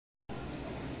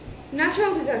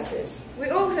Natural disasters. We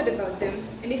all heard about them,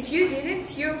 and if you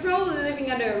didn't, you're probably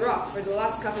living under a rock for the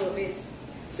last couple of years.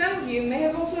 Some of you may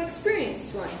have also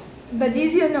experienced one. But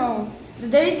did you know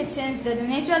that there is a chance that the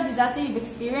natural disaster you've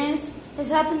experienced has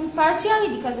happened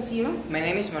partially because of you? My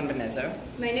name is Ron Benezer.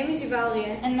 My name is Yuval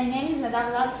Rie. And my name is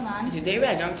Nadav Zaltzman. Today we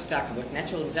are going to talk about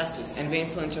natural disasters and the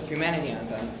influence of humanity on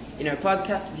them in our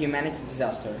podcast, The Humanity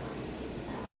Disaster.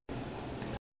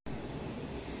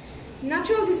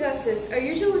 Natural disasters are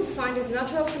usually defined as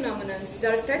natural phenomena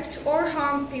that affect or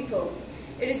harm people.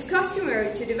 It is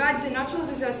customary to divide the natural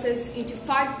disasters into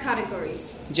 5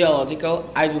 categories: Geological,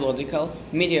 hydrological,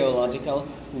 meteorological,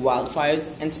 wildfires,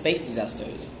 and space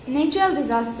disasters. Natural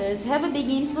disasters have a big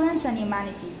influence on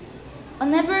humanity.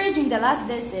 On average, in the last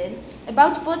decade,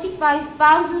 about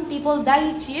 45,000 people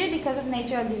die each year because of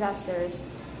natural disasters.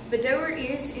 But there were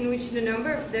years in which the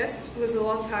number of deaths was a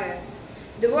lot higher.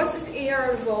 The worst year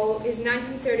of all is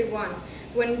 1931,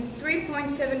 when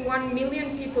 3.71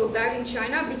 million people died in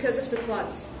China because of the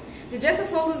floods. The death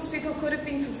of all those people could have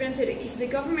been prevented if the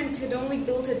government had only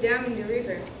built a dam in the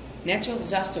river. Natural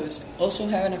disasters also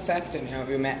have an effect on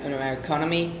our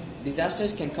economy.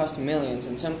 Disasters can cost millions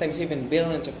and sometimes even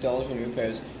billions of dollars in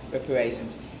repairs,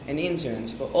 reparations, and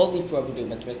insurance for all the property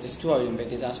that was destroyed in the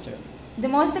disaster. The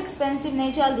most expensive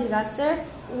natural disaster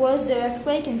was the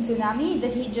earthquake and tsunami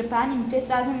that hit Japan in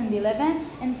 2011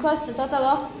 and cost a total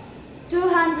of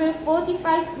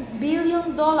 $245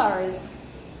 billion.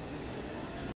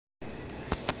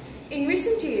 In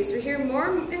recent years, we hear more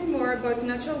and more about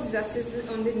natural disasters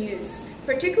on the news,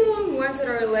 particularly ones that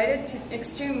are related to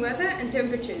extreme weather and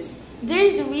temperatures. There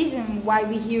is a reason why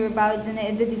we hear about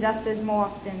the disasters more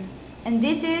often, and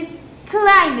this is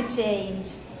climate change.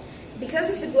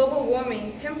 Because of the global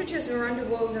warming, temperatures around the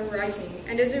world are rising,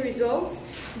 and as a result,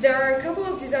 there are a couple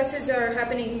of disasters that are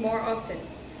happening more often: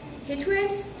 heat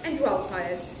waves and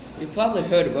wildfires. You probably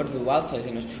heard about the wildfires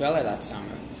in Australia last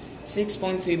summer.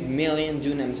 6.3 million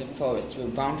dunams of forest were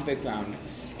burned to the ground,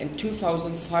 and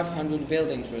 2,500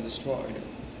 buildings were destroyed.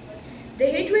 The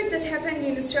heat wave that happened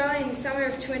in Australia in the summer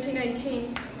of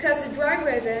 2019 caused a dry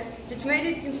weather that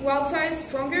made wildfires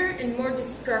stronger and more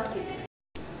destructive.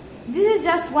 This is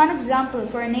just one example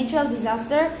for a natural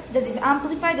disaster that is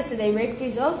amplified as a direct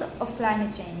result of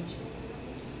climate change.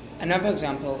 Another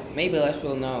example, maybe less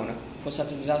well known, for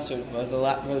such a disaster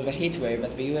was the heat wave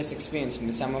that the US experienced in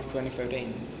the summer of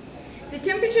 2013. The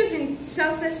temperatures in the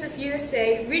southwest of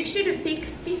USA reached at a peak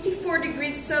 54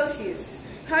 degrees Celsius,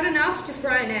 hot enough to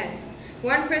fry an egg.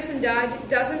 One person died,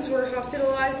 dozens were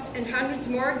hospitalized, and hundreds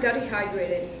more got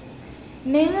dehydrated.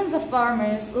 Millions of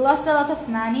farmers lost a lot of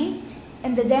money,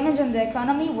 and the damage on the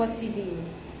economy was severe.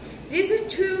 These are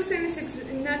 2 famous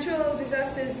natural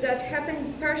disasters that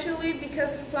happened partially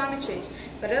because of climate change,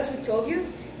 but as we told you,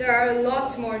 there are a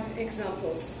lot more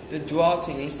examples. The droughts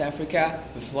in East Africa,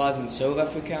 the floods in South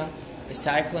Africa, the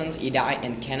cyclones Idai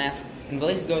and Kenneth, and the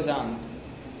list goes on.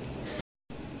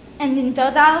 And in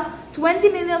total, 20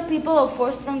 million people are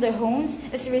forced from their homes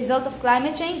as a result of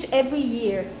climate change every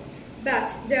year.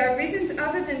 But there are reasons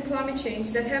other than climate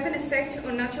change that have an effect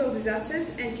on natural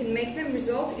disasters and can make them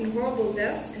result in horrible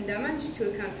deaths and damage to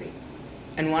a country.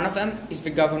 And one of them is the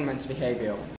government's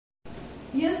behavior.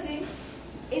 You see,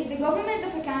 if the government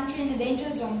of a country in a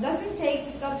danger zone doesn't take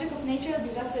the subject of natural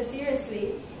disaster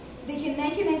seriously, they can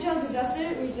make a natural disaster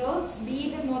results be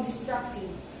even more destructive.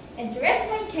 And to rest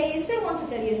my case, I want to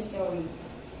tell you a story.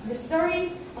 The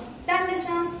story of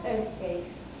Tangshan's earthquake.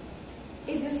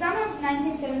 It's the summer of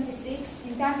 1976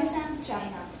 in Tangshan,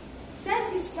 China.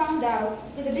 Scientists found out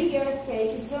that a big earthquake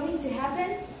is going to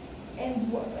happen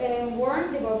and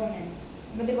warned the government.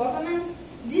 But the government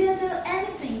didn't tell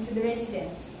anything to the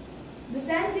residents. The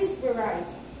scientists were right,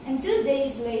 and 2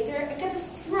 days later, a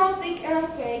catastrophic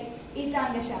earthquake hit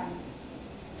Tangshan.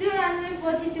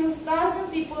 242,000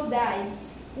 people died,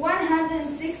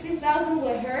 160,000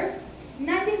 were hurt,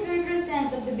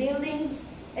 93% of the buildings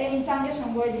in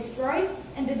Tangshan were destroyed,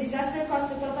 and the disaster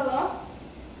cost a total of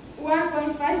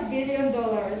 $1.5 billion.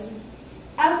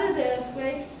 After the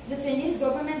earthquake, the Chinese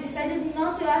government decided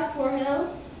not to ask for help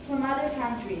from other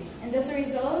countries, and as a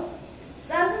result,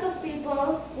 thousands of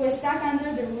people were stuck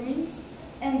under the ruins,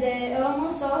 and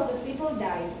almost all of those people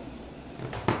died.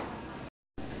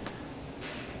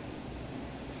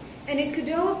 And it could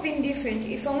all have been different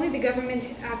if only the government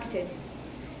had acted.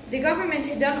 The government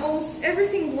had done almost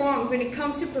everything wrong when it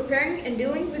comes to preparing and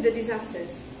dealing with the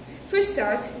disasters. For a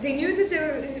start, they knew that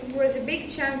there was a big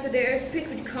chance that the earthquake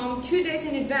would come 2 days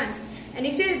in advance, and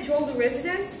if they had told the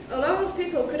residents, a lot of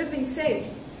people could have been saved.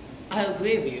 I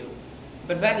agree with you,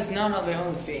 but that is not the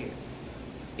only thing.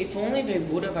 If only they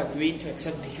would have agreed to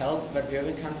accept the help that the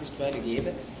other countries try to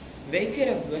give, They could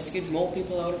have rescued more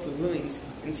people out of the ruins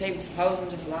and saved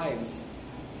thousands of lives.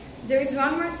 There is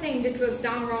one more thing that was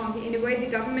done wrong in the way the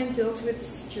government dealt with the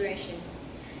situation.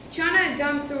 China had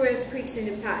gone through earthquakes in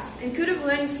the past and could have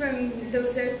learned from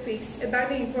those earthquakes about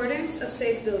the importance of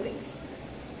safe buildings.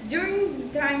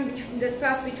 During the time that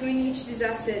passed between each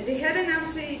disaster, they had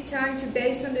enough time to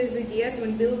base on those ideas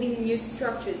when building new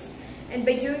structures, and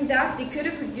by doing that, they could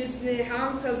have reduced the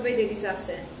harm caused by the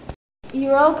disaster.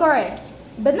 You're all correct,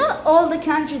 but not all the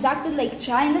countries acted like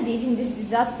China did in this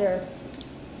disaster.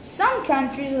 Some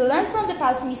countries learned from the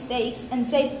past mistakes and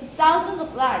saved thousands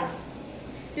of lives.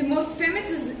 The most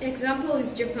famous example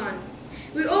is Japan.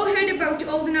 We all heard about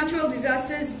all the natural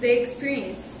disasters they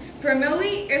experienced,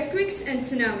 primarily earthquakes and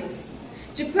tsunamis.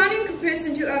 Japan, in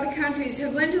comparison to other countries,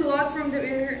 have learned a lot from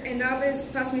their and others'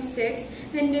 past mistakes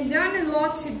and have done a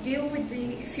lot to deal with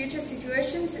the future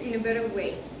situations in a better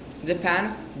way.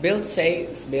 Japan built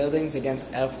safe buildings against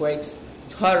earthquakes,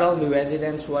 taught all the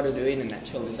residents what to do in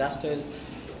natural disasters,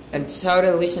 and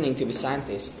started listening to the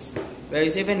scientists. There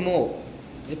is even more.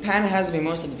 Japan has the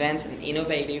most advanced and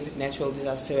innovative natural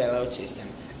disaster alert system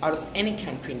out of any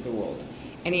country in the world,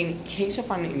 and in case of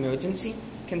an emergency,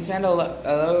 can send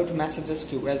alert messages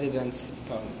to residents'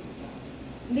 phones.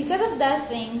 Because of that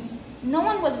things, no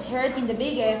one was hurt in the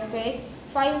big earthquake,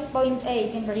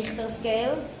 5.8 in the Richter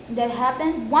scale, that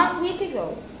happened 1 week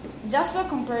ago, just for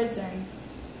comparison,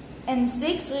 and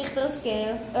 6 Richter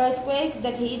scale earthquake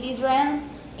that hit Israel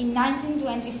in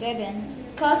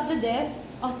 1927 caused the death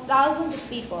of thousands of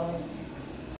people.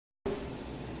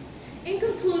 In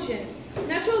conclusion,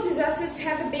 natural disasters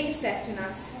have a big effect on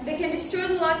us. They can destroy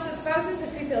the lives of thousands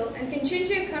of people and can change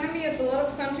the economy of a lot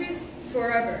of countries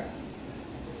forever.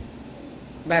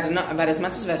 But as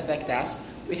much as they affect us,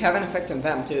 we have an effect on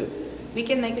them too. We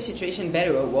can make the situation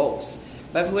better or worse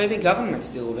by the way the governments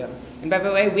deal with them and by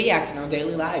the way we act in our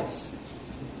daily lives.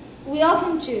 We all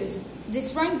can choose,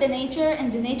 destroying the nature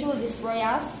and the nature will destroy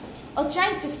us, or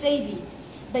trying to save it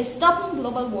by stopping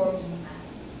global warming.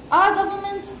 Our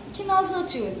governments can also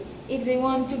choose if they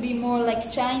want to be more like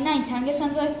China in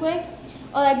Tangerson earthquake,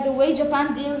 or like the way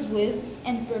Japan deals with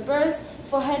and prepares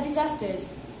for her disasters.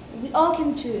 We all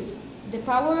can choose. The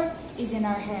power is in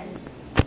our hands.